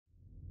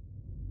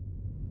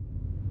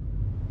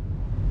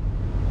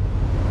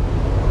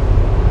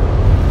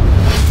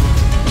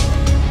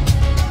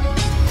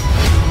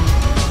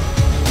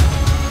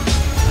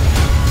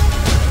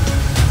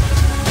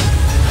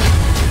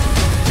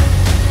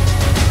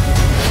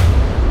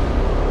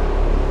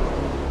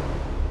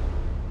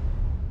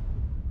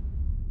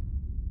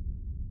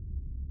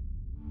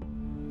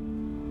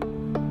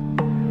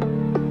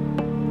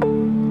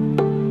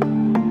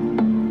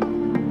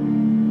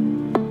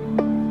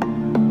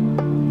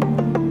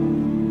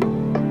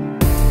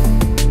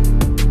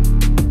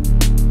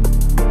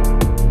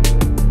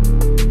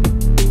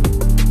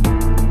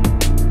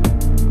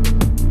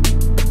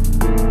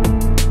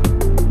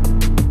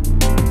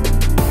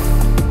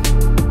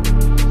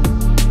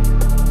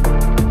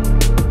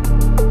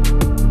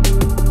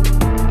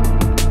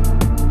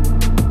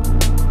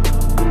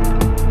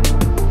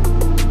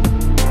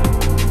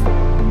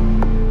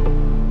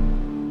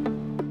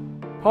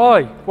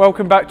Hi,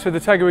 welcome back to the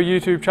Tegiwa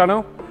YouTube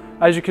channel.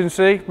 As you can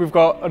see, we've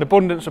got an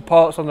abundance of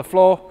parts on the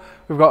floor.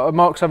 We've got a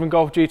MK7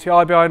 Golf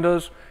GTI behind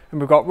us, and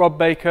we've got Rob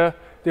Baker,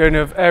 the owner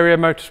of Area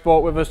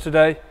Motorsport, with us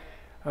today.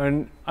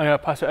 And I'm going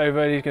to pass it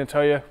over and he's going to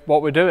tell you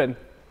what we're doing.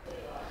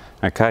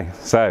 Okay,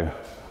 so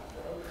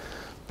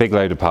big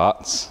load of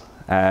parts.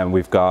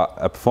 We've got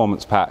a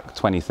performance pack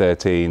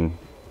 2013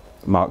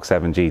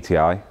 MK7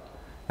 GTI,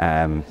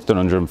 done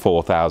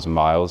 104,000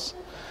 miles,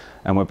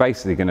 and we're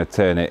basically going to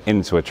turn it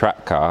into a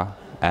track car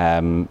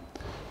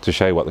to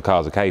show what the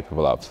cars are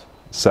capable of.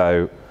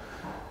 So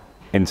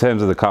in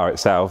terms of the car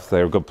itself,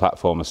 they're a good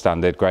platform of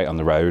standard, great on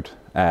the road.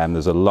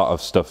 There's a lot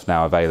of stuff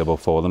now available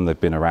for them. They've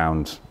been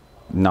around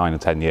 9 or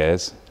 10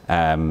 years.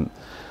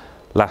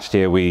 Last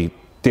year we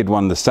did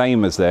one the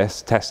same as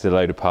this, tested a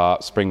load of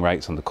parts, spring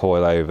rates on the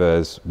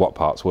coilovers, what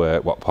parts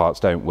work, what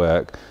parts don't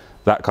work.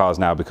 That car's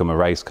now become a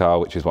race car,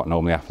 which is what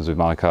normally happens with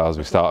my cars.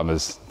 We start them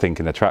as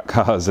thinking they're track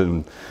cars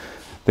and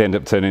they end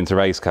up turning into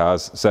race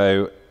cars.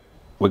 So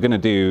we're going to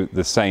do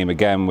the same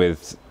again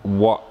with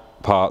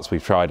what parts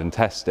we've tried and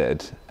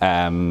tested,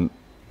 but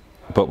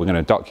we're going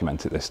to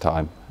document it this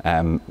time,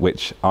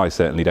 which I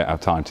certainly don't have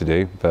time to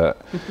do,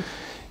 but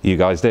you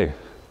guys do.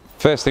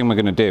 First thing we're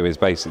going to do is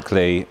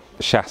basically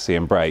chassis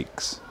and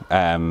brakes.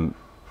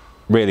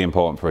 Really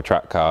important for a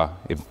track car.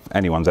 If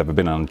anyone's ever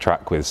been on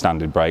track with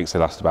standard brakes, they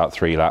last about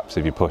 3 laps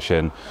if you're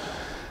pushing.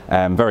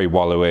 Very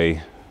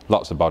wallowy,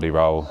 lots of body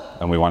roll,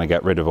 and we want to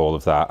get rid of all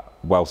of that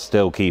while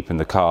still keeping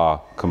the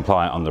car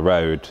compliant on the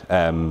road.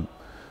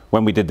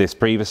 When we did this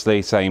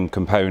previously, same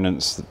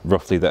components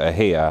roughly that are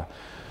here,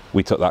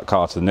 we took that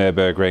car to the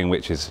Nürburgring,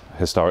 which is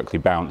historically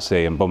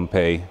bouncy and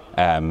bumpy.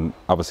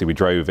 Obviously we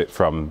drove it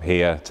from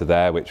here to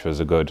there, which was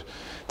a good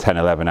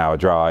 10-11 hour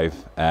drive.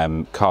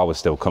 Car was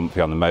still comfy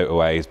on the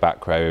motorways,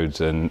 back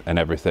roads and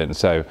everything.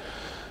 So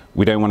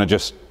we don't want to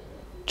just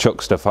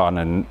chuck stuff on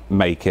and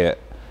make it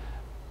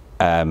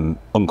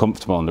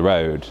uncomfortable on the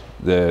road.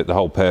 The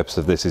whole purpose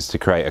of this is to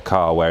create a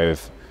car where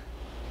if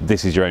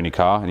this is your only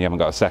car and you haven't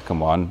got a second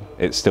one,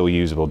 it's still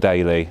usable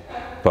daily,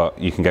 but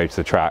you can go to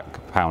the track,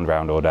 pound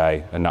round all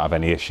day and not have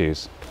any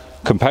issues.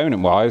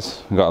 Component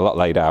wise, we've got a lot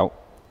laid out.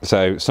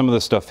 So some of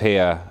the stuff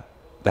here,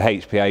 the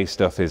HPA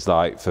stuff is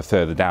like for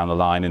further down the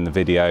line in the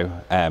video.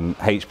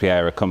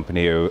 HPA are a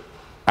company who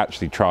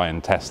actually try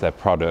and test their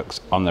products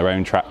on their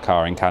own track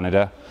car in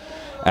Canada.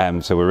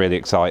 So we're really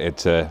excited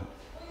to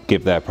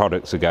give their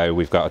products a go.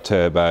 We've got a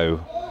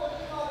turbo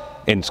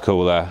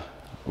intercooler,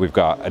 we've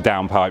got a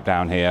downpipe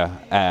down here,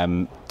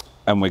 and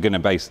we're going to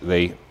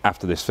basically,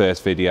 after this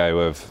first video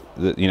of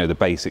the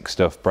basic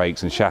stuff,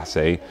 brakes and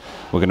chassis,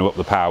 we're going to up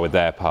the power with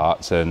their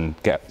parts and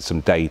get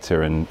some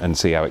data and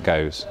see how it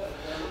goes.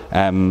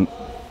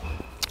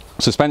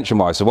 Suspension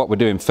wise, so what we're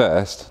doing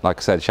first, like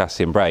I said,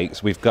 chassis and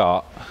brakes, we've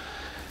got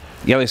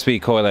yellow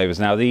speed coilovers.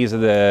 Now these are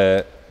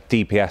the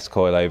DPS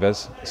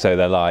coilovers, so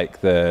they're like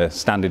the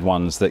standard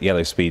ones that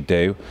Yellow Speed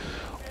do.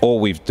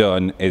 All we've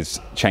done is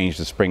change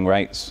the spring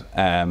rates.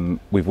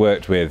 We've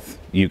worked with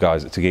you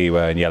guys at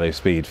Tegiwa and Yellow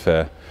Speed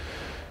for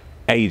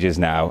ages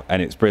now,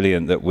 and it's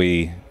brilliant that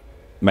we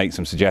make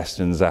some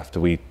suggestions after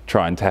we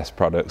try and test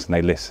products and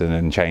they listen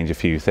and change a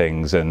few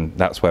things, and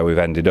that's where we've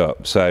ended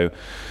up. So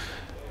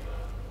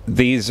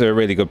these are a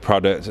really good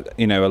product.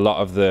 A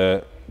lot of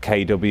the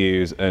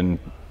KWs and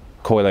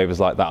coilovers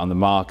like that on the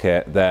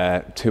market,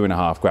 they're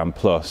 2.5 grand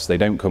plus. They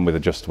don't come with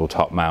adjustable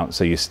top mount,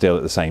 so you're still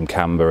at the same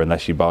camber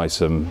unless you buy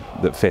some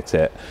that fit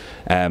it.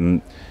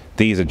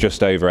 These are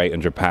just over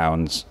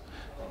 £800.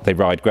 They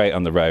ride great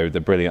on the road, they're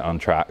brilliant on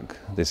track.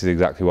 This is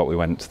exactly what we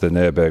went to the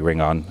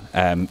Nürburgring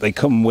on. They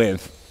come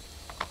with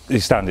the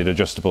standard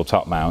adjustable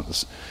top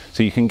mounts,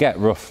 so you can get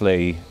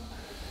roughly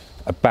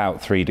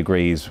about 3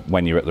 degrees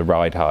when you're at the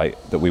ride height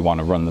that we want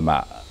to run them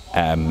at.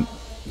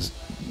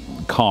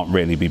 Can't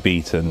really be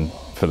beaten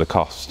for the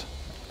cost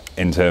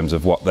in terms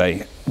of what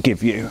they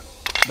give you.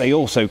 They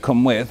also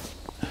come with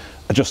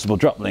adjustable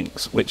drop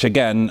links, which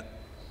again,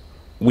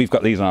 we've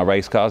got these on our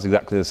race cars,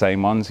 exactly the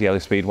same ones, Yellow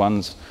Speed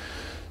ones.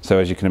 So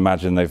as you can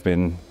imagine, they've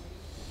been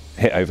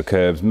hit over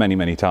curbs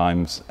many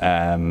times.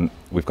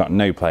 We've got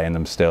no play in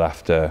them still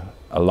after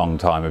a long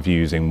time of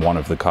using one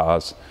of the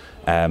cars.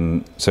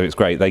 So it's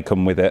great, they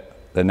come with it,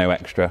 they're no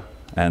extra,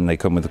 and they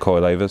come with the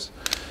coilovers.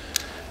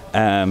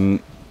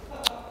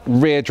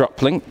 Rear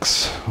drop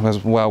links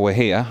as well, we're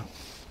here.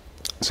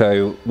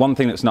 So one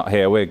thing that's not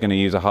here, we're going to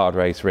use a hard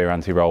race rear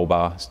anti-roll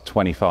bar. It's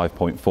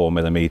 25.4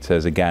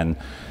 millimeters. Again,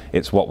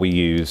 it's what we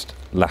used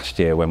last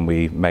year when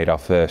we made our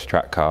first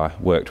track car.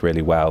 Worked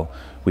really well.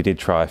 We did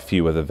try a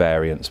few other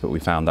variants, but we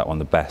found that one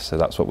the best, so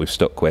that's what we've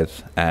stuck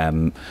with.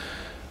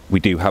 We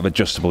do have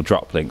adjustable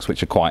drop links,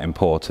 which are quite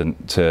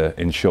important to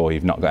ensure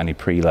you've not got any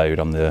preload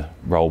on the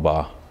roll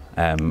bar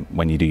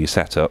when you do your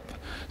setup.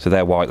 So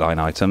they're white line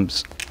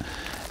items.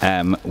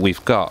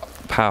 We've got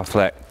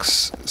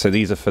Powerflex, so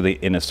these are for the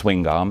inner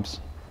swing arms.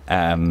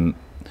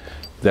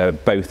 They're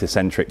both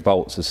eccentric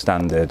bolts as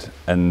standard,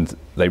 and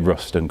they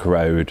rust and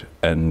corrode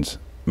and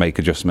make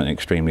adjustment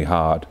extremely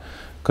hard.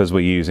 Because we're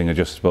using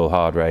adjustable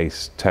hard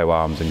race toe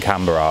arms and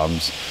camber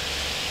arms,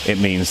 it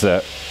means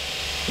that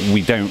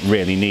we don't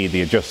really need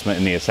the adjustment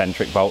in the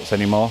eccentric bolts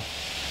anymore.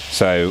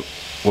 So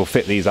we'll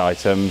fit these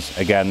items.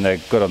 Again, they're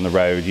good on the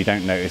road. You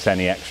don't notice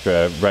any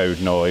extra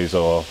road noise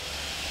or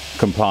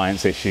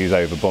compliance issues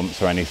over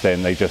bumps or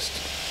anything. They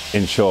just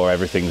ensure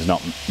everything's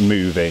not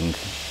moving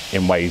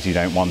in ways you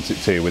don't want it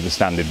to with the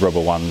standard rubber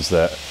ones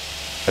that,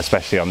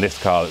 especially on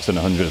this car that's done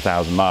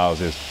 100,000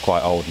 miles, is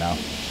quite old now.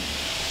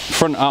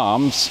 Front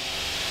arms,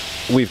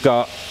 we've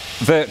got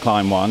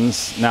Vertline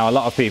ones. Now a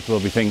lot of people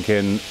will be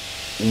thinking,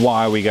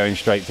 why are we going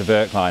straight to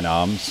Vertline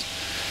arms?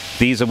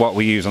 These are what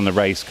we use on the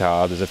race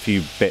car. There's a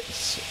few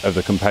bits of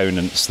the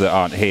components that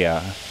aren't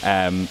here.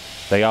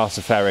 They are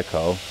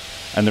spherical,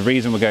 and the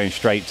reason we're going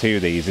straight to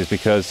these is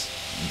because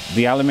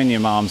the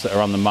aluminium arms that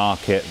are on the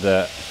market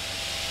that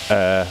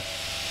are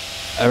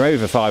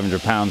over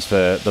 £500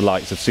 for the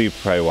likes of Super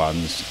Pro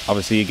ones,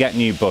 obviously you get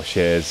new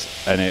bushes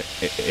and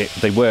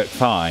they work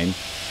fine,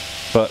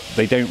 but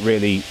they don't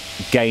really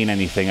gain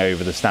anything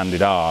over the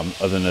standard arm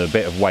other than a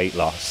bit of weight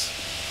loss.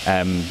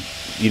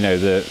 You know,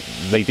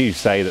 they do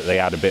say that they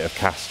add a bit of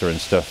caster and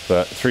stuff,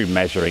 but through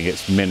measuring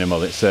it's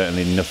minimal. It's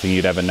certainly nothing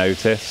you'd ever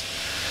notice.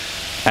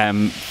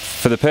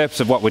 For the purpose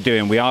of what we're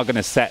doing, we are going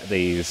to set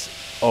these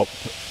up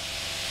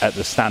at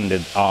the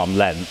standard arm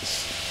lengths.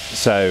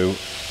 So,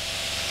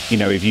 you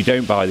know, if you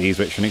don't buy these,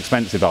 which are an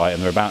expensive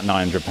item, they're about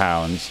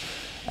 £900,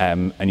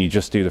 and you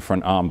just do the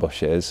front arm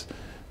bushes,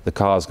 the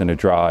car's going to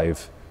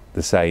drive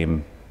the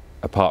same,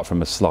 apart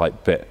from a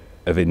slight bit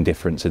of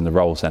indifference in the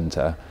roll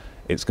centre.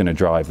 It's going to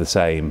drive the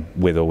same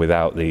with or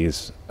without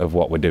these of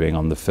what we're doing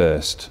on the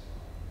first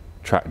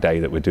track day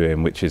that we're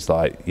doing, which is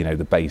like, you know,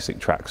 the basic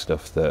track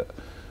stuff that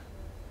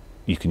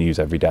you can use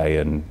every day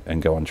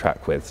and go on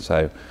track with.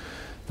 So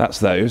that's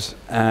those.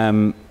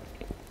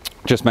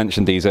 Just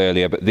mentioned these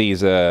earlier, but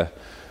these are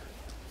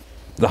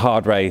the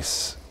hard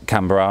race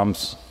camber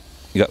arms.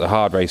 You got the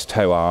hard race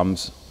toe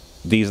arms.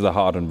 These are the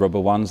hardened rubber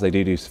ones. They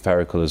do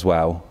spherical as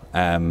well,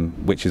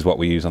 which is what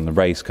we use on the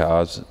race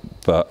cars,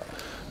 but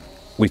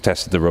we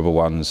tested the rubber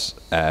ones.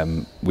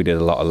 We did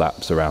a lot of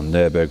laps around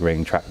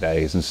Nürburgring track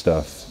days and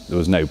stuff. There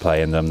was no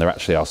play in them. They're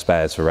actually our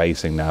spares for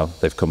racing now.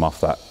 They've come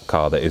off that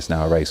car that is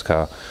now a race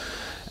car.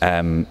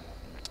 And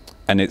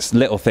it's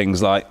little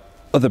things like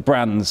other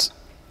brands,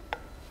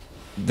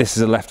 this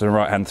is a left and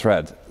right hand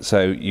thread,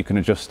 so you can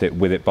adjust it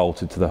with it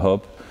bolted to the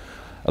hub.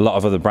 A lot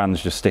of other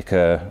brands just stick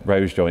a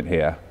rose joint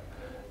here,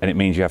 and it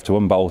means you have to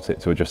unbolt it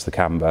to adjust the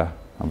camber.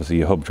 Obviously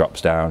your hub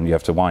drops down, you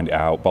have to wind it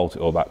out, bolt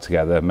it all back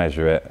together,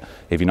 measure it.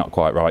 If you're not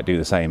quite right, do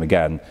the same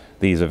again.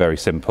 These are very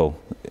simple,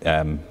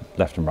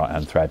 left and right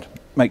hand thread.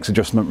 Makes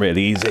adjustment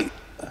really easy.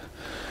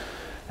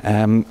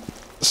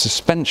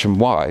 Suspension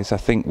wise, I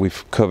think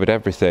we've covered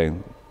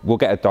everything. We'll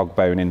get a dog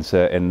bone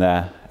insert in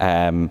there.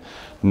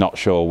 Not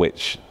sure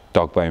which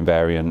dog bone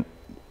variant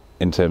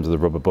in terms of the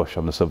rubber bush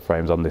on the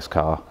subframes on this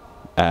car.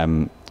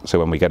 So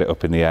when we get it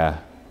up in the air,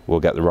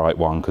 we'll get the right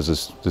one, because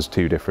there's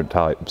two different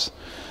types.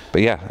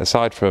 But yeah,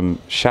 aside from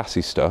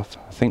chassis stuff,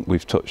 I think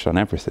we've touched on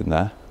everything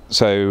there.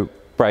 So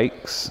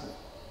brakes,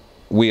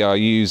 we are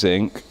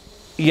using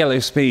Yellow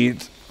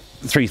Speed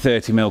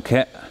 330mm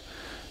kit.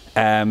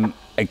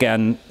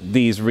 Again,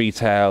 these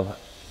retail,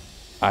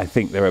 I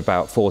think they're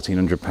about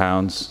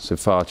 £1,400, so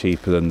far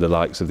cheaper than the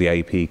likes of the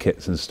AP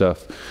kits and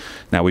stuff.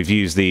 Now we've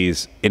used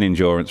these in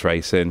endurance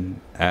racing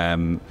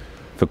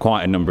for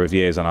quite a number of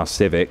years on our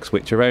Civics,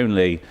 which are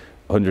only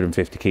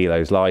 150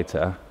 kilos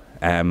lighter.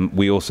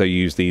 We also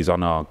used these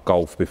on our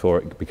Golf before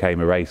it became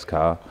a race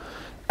car,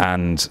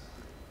 and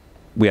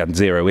we had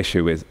zero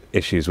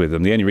issues with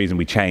them. The only reason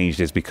we changed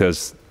is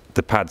because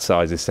the pad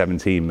size is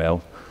 17mm,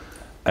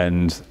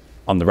 and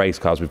on the race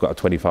cars we've got a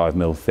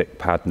 25mm thick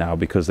pad now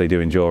because they do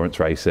endurance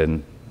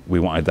racing. We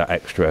wanted that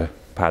extra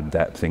pad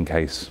depth in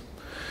case,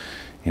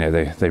 you know,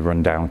 they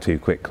run down too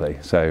quickly.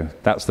 So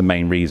that's the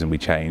main reason we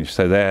changed.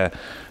 So they're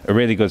a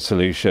really good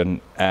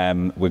solution.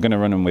 We're going to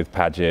run them with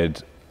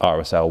Pagid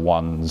RSL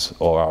 1s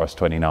or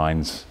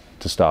RS29s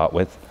to start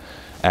with.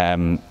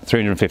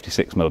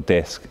 356mm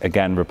disc.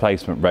 Again,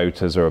 replacement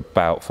rotors are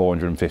about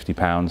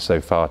 £450, so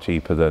far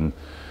cheaper than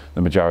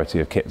the majority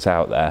of kits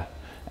out there.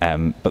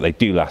 But they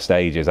do last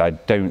ages. I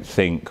don't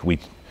think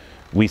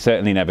we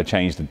certainly never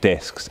changed the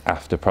discs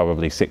after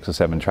probably 6 or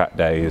 7 track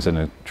days and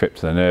a trip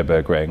to the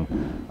Nürburgring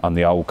on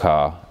the old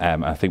car.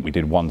 I think we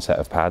did one set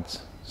of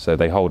pads, so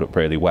they hold up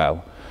really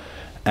well.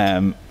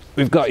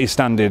 We've got your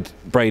standard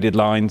braided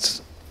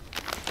lines,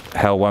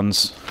 Hell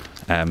ones,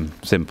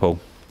 simple.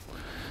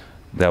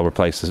 They'll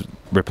replace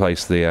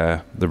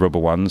the rubber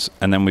ones,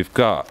 and then we've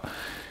got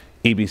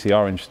EBC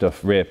orange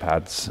stuff rear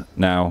pads.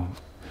 Now,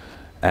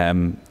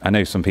 I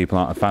know some people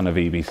aren't a fan of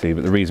EBC,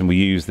 but the reason we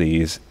use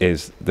these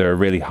is they're a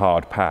really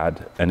hard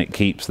pad and it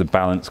keeps the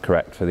balance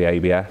correct for the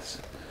ABS.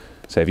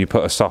 So if you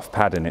put a soft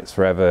pad in, it's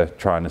forever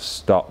trying to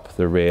stop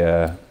the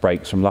rear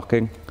brakes from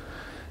locking.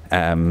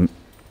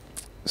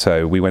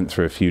 So we went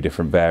through a few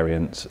different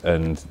variants,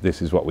 and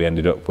this is what we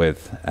ended up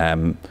with.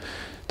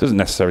 Doesn't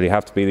necessarily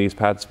have to be these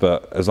pads,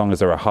 but as long as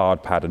they're a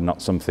hard pad and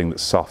not something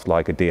that's soft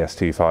like a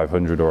DS2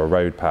 500 or a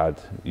road pad,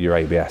 your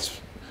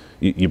ABS,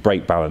 your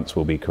brake balance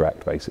will be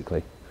correct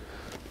basically.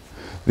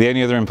 The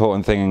only other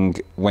important thing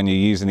when you're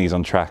using these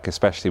on track,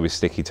 especially with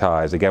sticky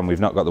tyres, again,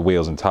 we've not got the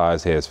wheels and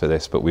tyres here for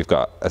this, but we've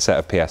got a set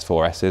of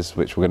PS4Ss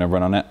which we're going to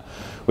run on it,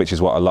 which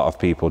is what a lot of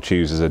people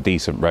choose as a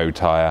decent road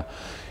tyre.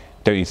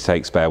 Don't need to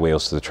take spare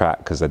wheels to the track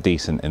because they're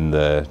decent in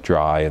the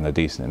dry and they're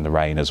decent in the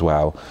rain as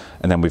well.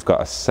 And then we've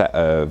got a set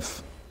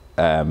of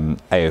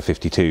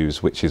AO52s,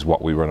 which is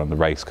what we run on the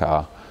race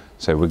car.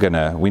 So we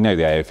know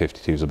the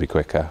AO52s will be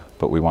quicker,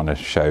 but we want to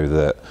show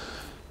that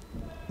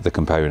the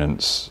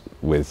components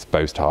with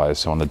both tyres.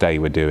 So on the day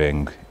we're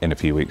doing in a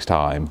few weeks'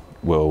 time,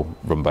 we'll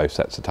run both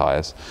sets of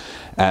tyres.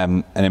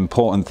 An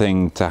important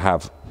thing to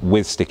have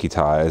with sticky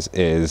tyres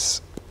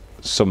is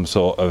some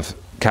sort of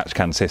catch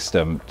can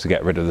system to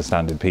get rid of the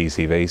standard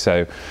PCV.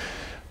 So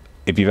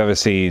if you've ever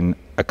seen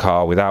a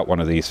car without one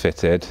of these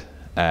fitted,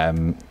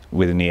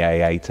 with an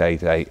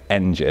EA888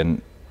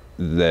 engine,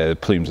 the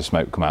plumes of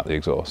smoke come out the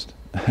exhaust.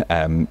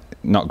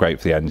 Not great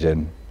for the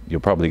engine. You'll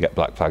probably get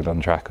black flagged on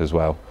track as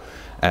well.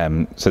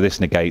 So this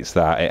negates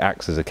that. It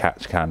acts as a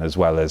catch can as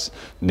well as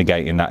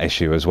negating that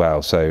issue as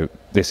well. So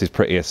this is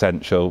pretty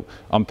essential.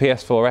 On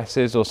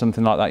PS4Ss or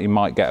something like that, you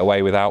might get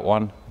away without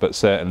one, but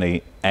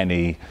certainly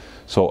any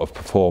sort of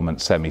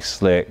performance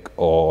semi-slick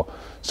or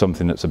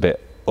something that's a bit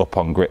up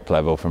on grip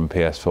level from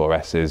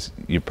PS4Ss,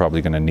 you're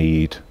probably going to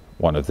need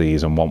one of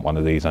these and want one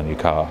of these on your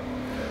car.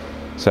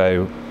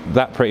 So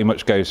that pretty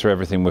much goes through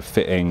everything we're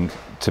fitting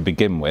to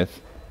begin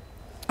with.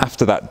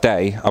 After that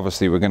day,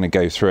 obviously we're going to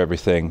go through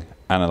everything,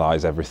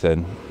 analyse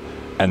everything,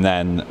 and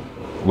then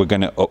we're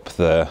going to up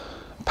the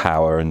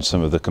power and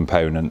some of the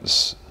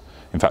components.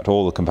 In fact,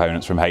 all the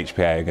components from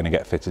HPA are going to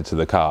get fitted to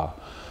the car.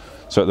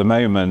 So at the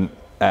moment,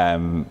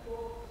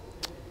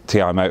 TI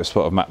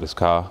Motorsport have mapped this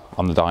car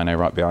on the dyno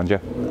right behind you.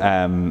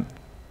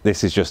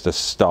 This is just a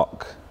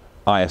stock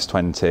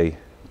IS20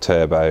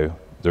 turbo.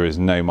 There is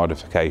no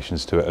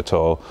modifications to it at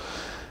all.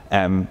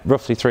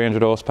 Roughly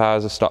 300 horsepower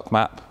is a stock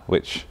map,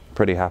 which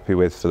pretty happy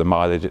with for the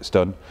mileage it's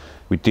done.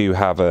 We do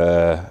have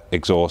a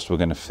exhaust we're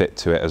going to fit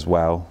to it as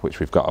well, which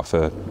we've got off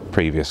a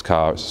previous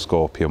car. It's a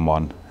Scorpion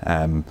one.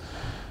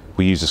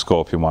 We use the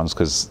Scorpion ones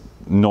because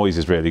noise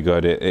is really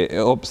good. It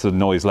ups the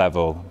noise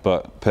level,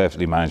 but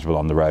perfectly manageable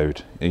on the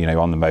road. You know,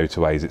 on the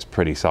motorways it's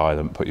pretty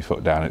silent. Put your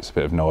foot down, it's a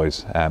bit of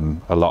noise.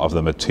 A lot of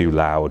them are too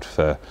loud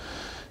for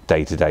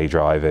day-to-day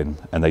driving,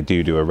 and they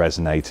do a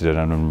resonated and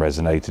an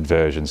unresonated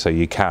version, so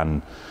you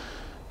can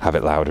have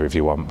it louder if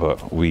you want,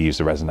 but we use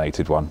the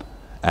resonated one.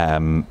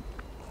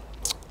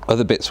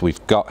 Other bits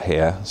we've got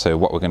here, so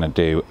what we're going to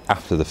do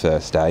after the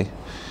first day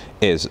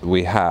is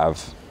we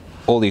have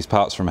all these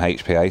parts from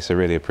HPA, so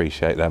really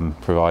appreciate them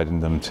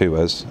providing them to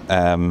us.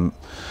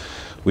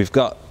 We've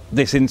got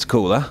this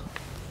intercooler,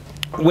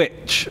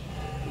 which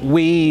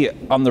we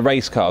on the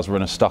race cars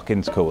run a stock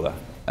intercooler,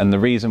 and the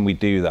reason we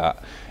do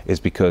that is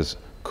because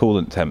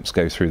coolant temps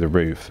go through the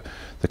roof.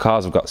 The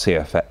cars have got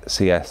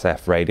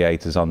CSF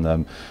radiators on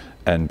them,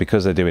 and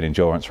because they're doing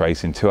endurance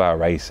racing, 2-hour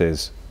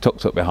races,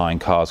 tucked up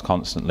behind cars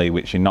constantly,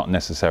 which you're not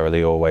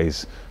necessarily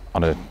always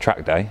on a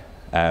track day,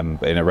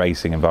 but in a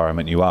racing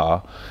environment you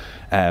are.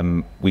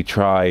 We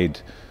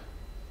tried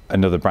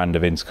another brand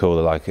of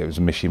intercooler, like it was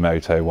a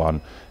Mishimoto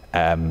one.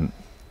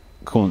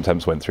 Coolant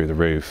temps went through the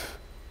roof,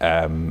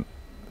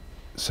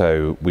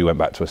 so we went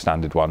back to a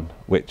standard one,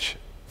 which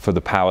for the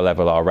power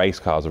level our race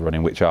cars are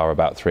running, which are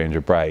about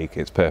 300 brake,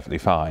 it's perfectly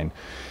fine.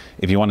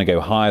 If you want to go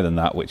higher than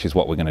that, which is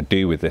what we're going to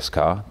do with this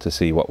car to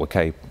see what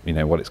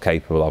what it's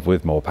capable of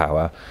with more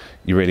power,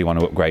 you really want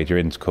to upgrade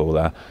your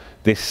intercooler.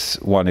 This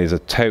one is a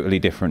totally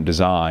different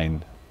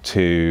design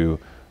to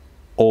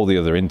all the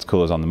other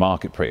intercoolers on the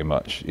market pretty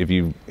much. If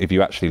you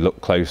actually look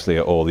closely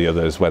at all the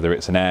others, whether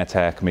it's an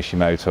AirTech,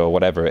 Mishimoto or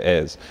whatever it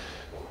is,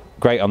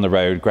 great on the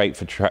road, great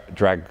for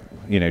drag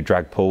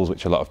pulls,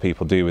 which a lot of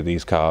people do with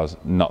these cars,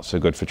 not so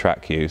good for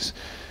track use.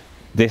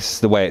 This,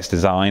 the way it's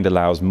designed,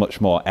 allows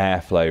much more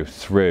airflow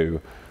through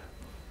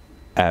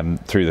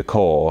the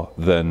core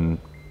than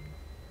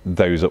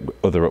those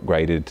other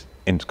upgraded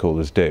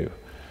intercoolers do.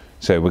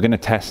 So we're going to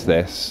test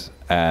this.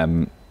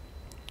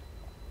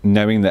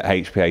 Knowing that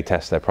HPA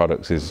tests their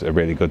products is a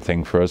really good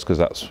thing for us, because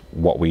that's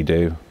what we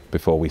do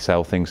before we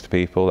sell things to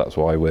people. That's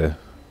why we're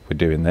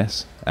doing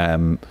this.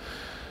 So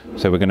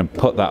we're going to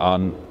put that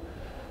on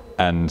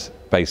and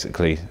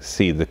basically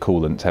see the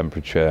coolant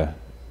temperature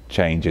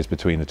changes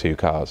between the two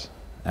cars.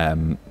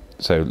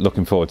 So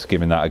looking forward to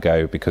giving that a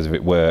go, because if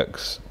it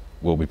works,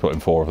 we'll be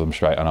putting 4 of them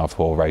straight on our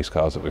 4 race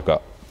cars that we've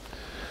got.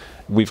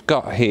 We've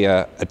got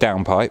here a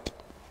downpipe.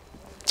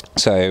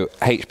 So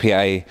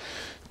HPA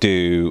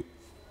do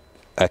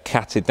a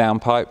catted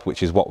downpipe,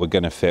 which is what we're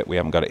going to fit. We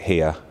haven't got it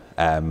here,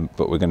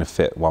 but we're going to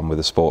fit one with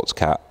a sports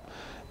cat,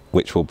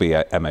 which will be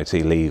MOT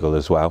legal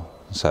as well.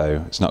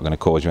 So it's not going to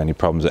cause you any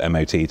problems at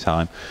MOT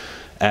time.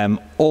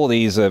 All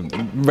these are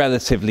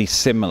relatively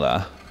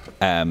similar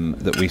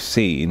that we've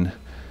seen,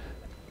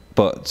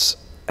 but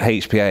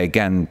HPA,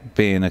 again,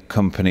 being a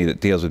company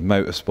that deals with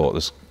motorsport,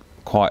 there's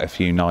quite a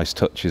few nice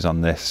touches on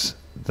this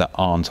that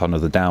aren't on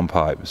other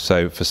downpipes.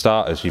 So for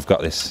starters, you've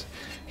got this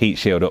heat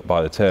shield up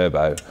by the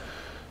turbo.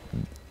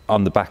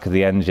 on the back of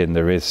the engine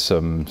there is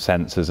some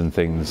sensors and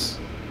things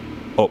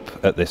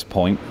up at this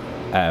point.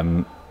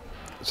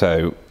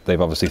 So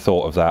they've obviously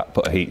thought of that,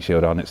 put a heat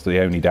shield on. It's the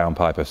only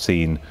downpipe I've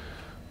seen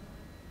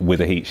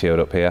with a heat shield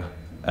up here.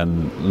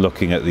 And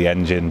looking at the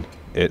engine,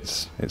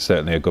 it's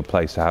certainly a good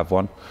place to have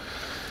one.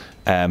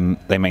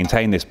 They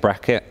maintain this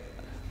bracket,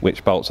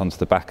 which bolts onto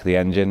the back of the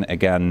engine.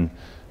 Again,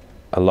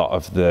 a lot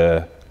of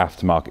the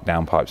aftermarket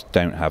downpipes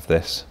don't have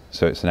this,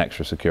 so it's an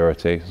extra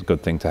security. It's a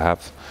good thing to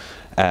have.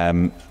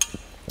 And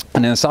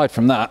then aside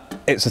from that,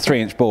 it's a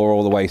 3-inch bore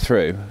all the way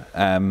through.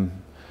 And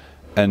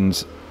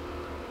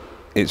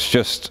it's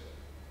just,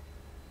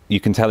 you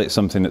can tell it's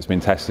something that's been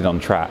tested on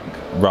track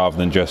rather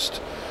than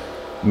just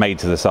made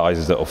to the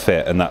sizes that will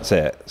fit and that's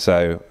it.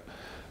 So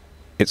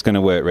it's going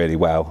to work really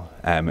well.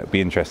 It'll be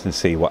interesting to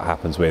see what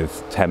happens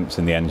with temps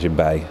in the engine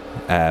bay,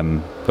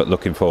 but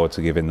looking forward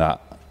to giving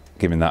that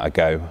a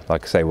go.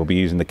 Like I say, we'll be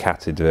using the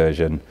catted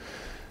version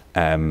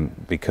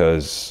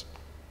because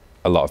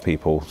a lot of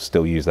people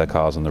still use their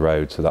cars on the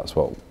road, so that's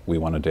what we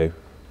want to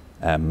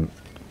do.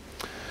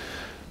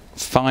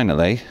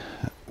 Finally,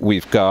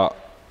 we've got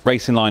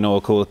racing line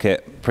oil cooler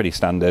kit, pretty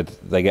standard.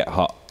 They get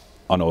hot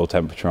on oil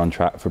temperature on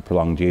track for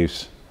prolonged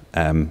use,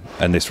 and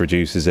this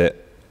reduces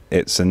it.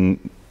 It's a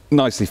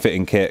nicely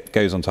fitting kit,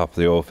 goes on top of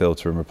the oil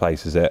filter and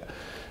replaces it.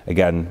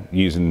 Again,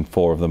 using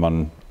 4 of them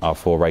on our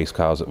 4 race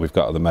cars that we've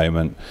got at the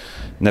moment,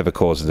 never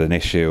causes an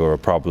issue or a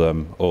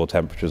problem. Oil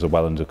temperatures are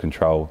well under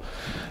control.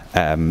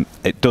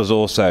 It does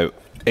also,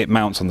 it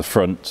mounts on the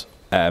front.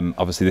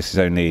 Obviously this is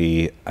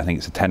only, I think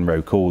it's a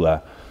 10-row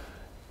cooler.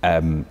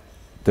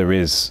 There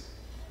is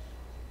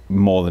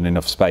more than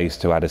enough space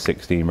to add a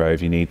 16-row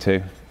if you need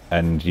to,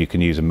 and you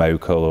can use a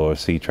Mocal or a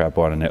C-Trab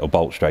one and it'll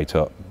bolt straight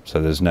up.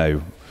 So there's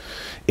no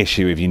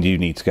issue if you do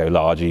need to go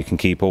larger. You can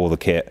keep all the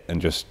kit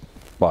and just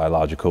buy a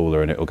larger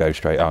cooler and it'll go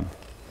straight on.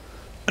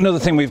 Another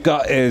thing we've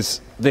got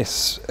is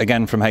this,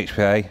 again from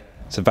HPA.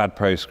 It's a VAD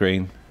Pro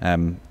screen.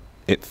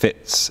 It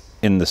fits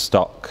in the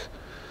stock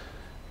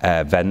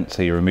vent,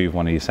 so you remove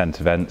one of your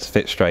centre vents,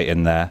 fits straight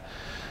in there.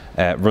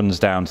 Runs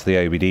down to the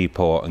OBD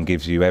port and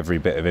gives you every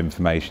bit of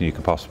information you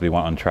could possibly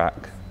want on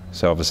track.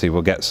 So obviously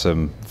we'll get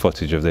some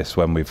footage of this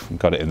when we've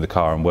got it in the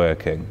car and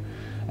working.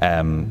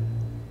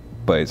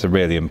 But it's a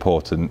really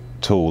important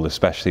tool,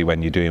 especially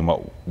when you're doing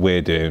what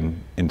we're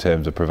doing in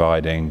terms of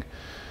providing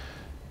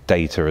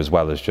data as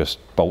well as just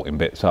bolting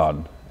bits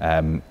on.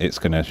 It's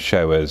going to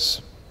show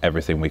us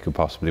everything we could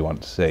possibly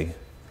want to see.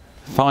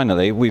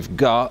 Finally, we've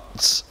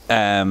got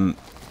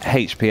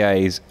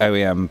HPA's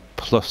OEM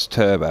Plus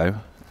Turbo,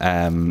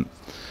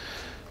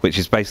 which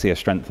is basically a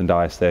strengthened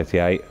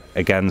IS38.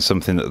 Again,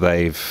 something that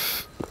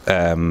they've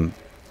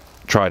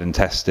tried and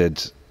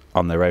tested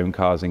on their own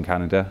cars in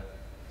Canada.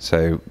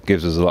 So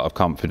gives us a lot of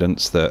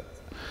confidence that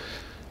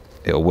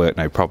it'll work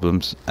no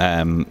problems.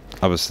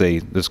 Obviously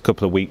there's a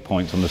couple of weak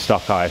points on the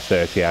stock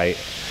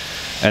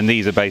IS38, and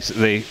these are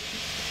basically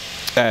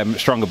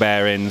stronger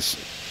bearings,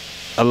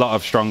 a lot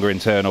of stronger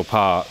internal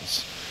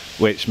parts,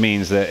 which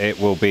means that it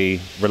will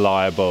be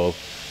reliable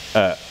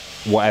at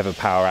whatever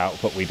power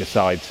output we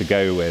decide to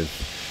go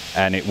with,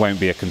 and it won't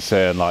be a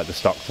concern like the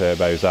stock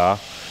turbos are.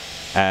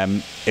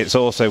 It's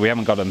also, we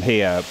haven't got them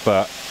here,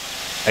 but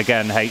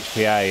again,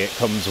 HPA, it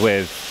comes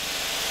with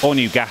all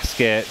new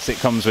gaskets, it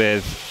comes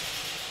with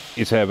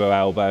your turbo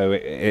elbow,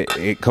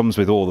 it comes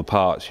with all the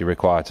parts you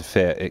require to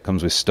fit. It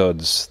comes with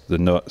studs, the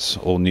nuts,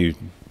 all new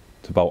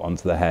to bolt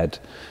onto the head.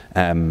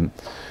 I'm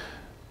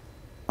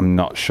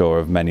not sure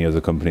of many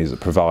other companies that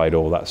provide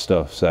all that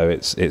stuff, so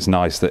it's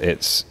nice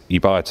that you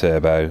buy a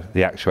turbo,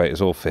 the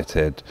actuator's all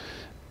fitted,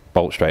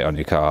 bolt straight on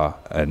your car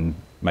and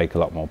make a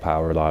lot more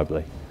power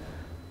reliably.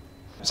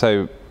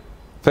 So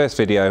first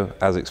video,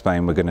 as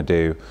explained, we're going to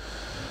do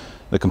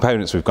the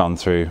components we've gone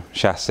through: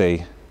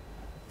 chassis,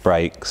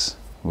 brakes.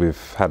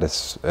 We've had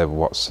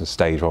what's a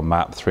stage 1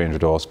 map,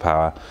 300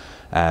 horsepower.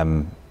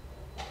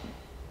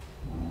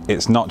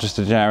 It's not just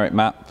a generic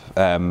map.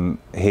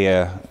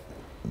 Here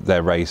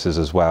they're racers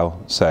as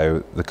well,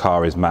 so the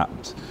car is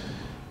mapped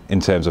in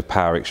terms of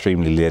power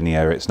extremely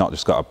linear. It's not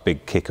just got a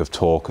big kick of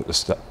torque at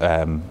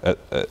the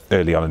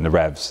early on in the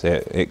revs.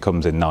 It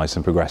comes in nice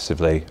and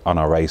progressively on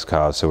our race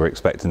cars, so we're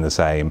expecting the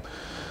same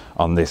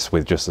on this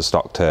with just the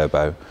stock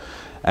turbo.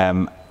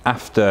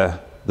 After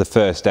the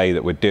first day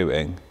that we're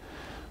doing,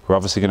 we're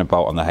obviously going to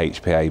bolt on the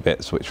HPA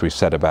bits, which we've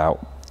said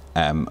about.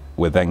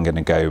 We're then going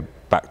to go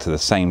back to the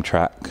same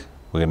track.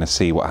 We're going to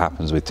see what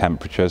happens with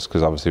temperatures,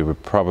 because obviously we're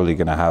probably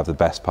going to have the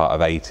best part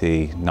of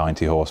 80,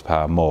 90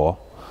 horsepower more.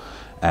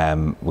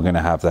 We're going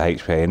to have the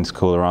HPA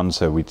intercooler on,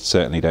 so we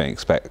certainly don't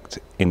expect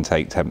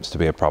intake temps to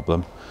be a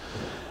problem.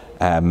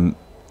 And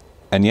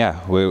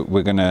yeah, we're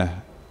going to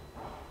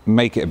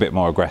make it a bit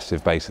more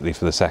aggressive basically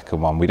for the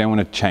second one. We don't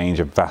want to change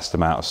a vast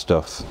amount of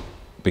stuff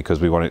because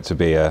we want it to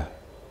be a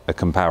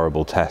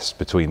comparable test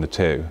between the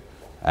two.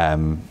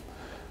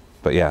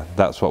 But yeah,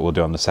 that's what we'll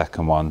do on the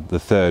second one. The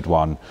third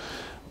one,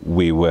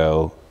 we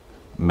will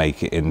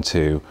make it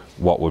into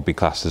what would be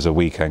classed as a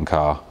weekend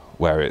car,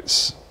 where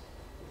it's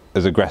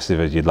as aggressive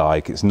as you'd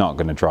like. It's not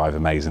going to drive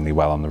amazingly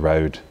well on the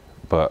road,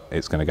 but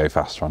it's going to go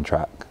faster on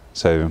track.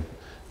 So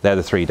they're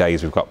the 3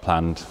 days we've got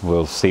planned.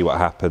 We'll see what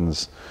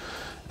happens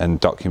and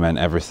document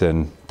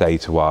everything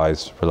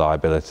data-wise,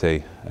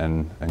 reliability,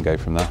 and go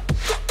from there.